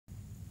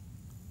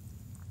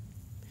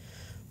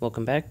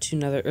Welcome back to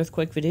another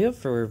earthquake video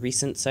for a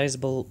recent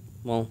sizable,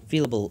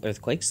 feelable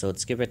earthquake, so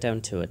let's get right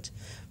down to it.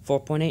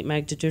 4.8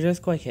 magnitude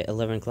earthquake hit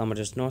 11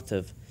 kilometers north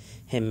of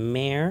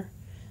Himare,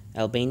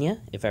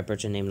 Albania. If I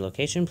butcher name and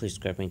location, please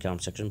correct me in the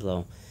comment section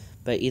below.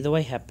 But either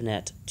way, happened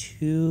at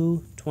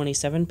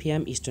 2:27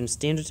 p.m. Eastern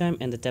Standard Time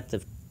and a depth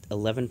of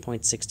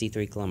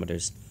 11.63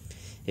 kilometers.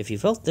 If you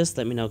felt this,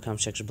 let me know in the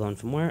comment section below and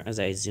from where as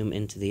I zoom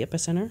into the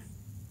epicenter.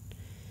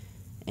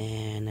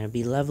 And it'd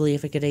be lovely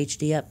if it could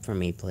HD up for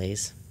me,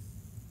 please.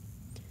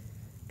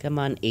 Come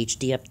on,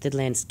 HD up the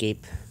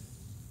landscape.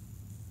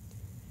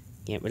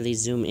 Can't really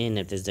zoom in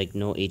if there's like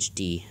no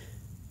HD.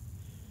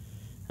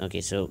 Okay,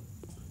 so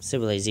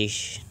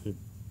civilization,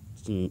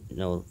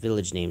 no,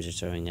 village names are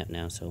showing up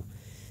now, so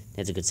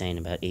that's a good sign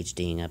about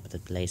HDing up the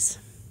place.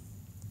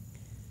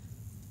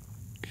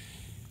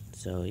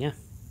 So yeah.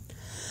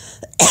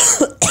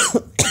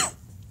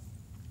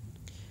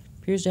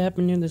 Appears to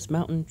happen near this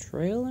mountain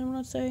trail, I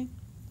want to say.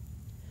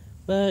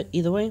 But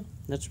either way,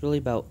 that's really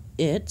about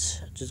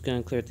it. Just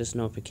gonna clear this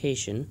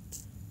notification.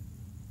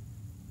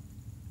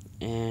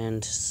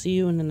 And see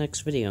you in the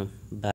next video. Bye.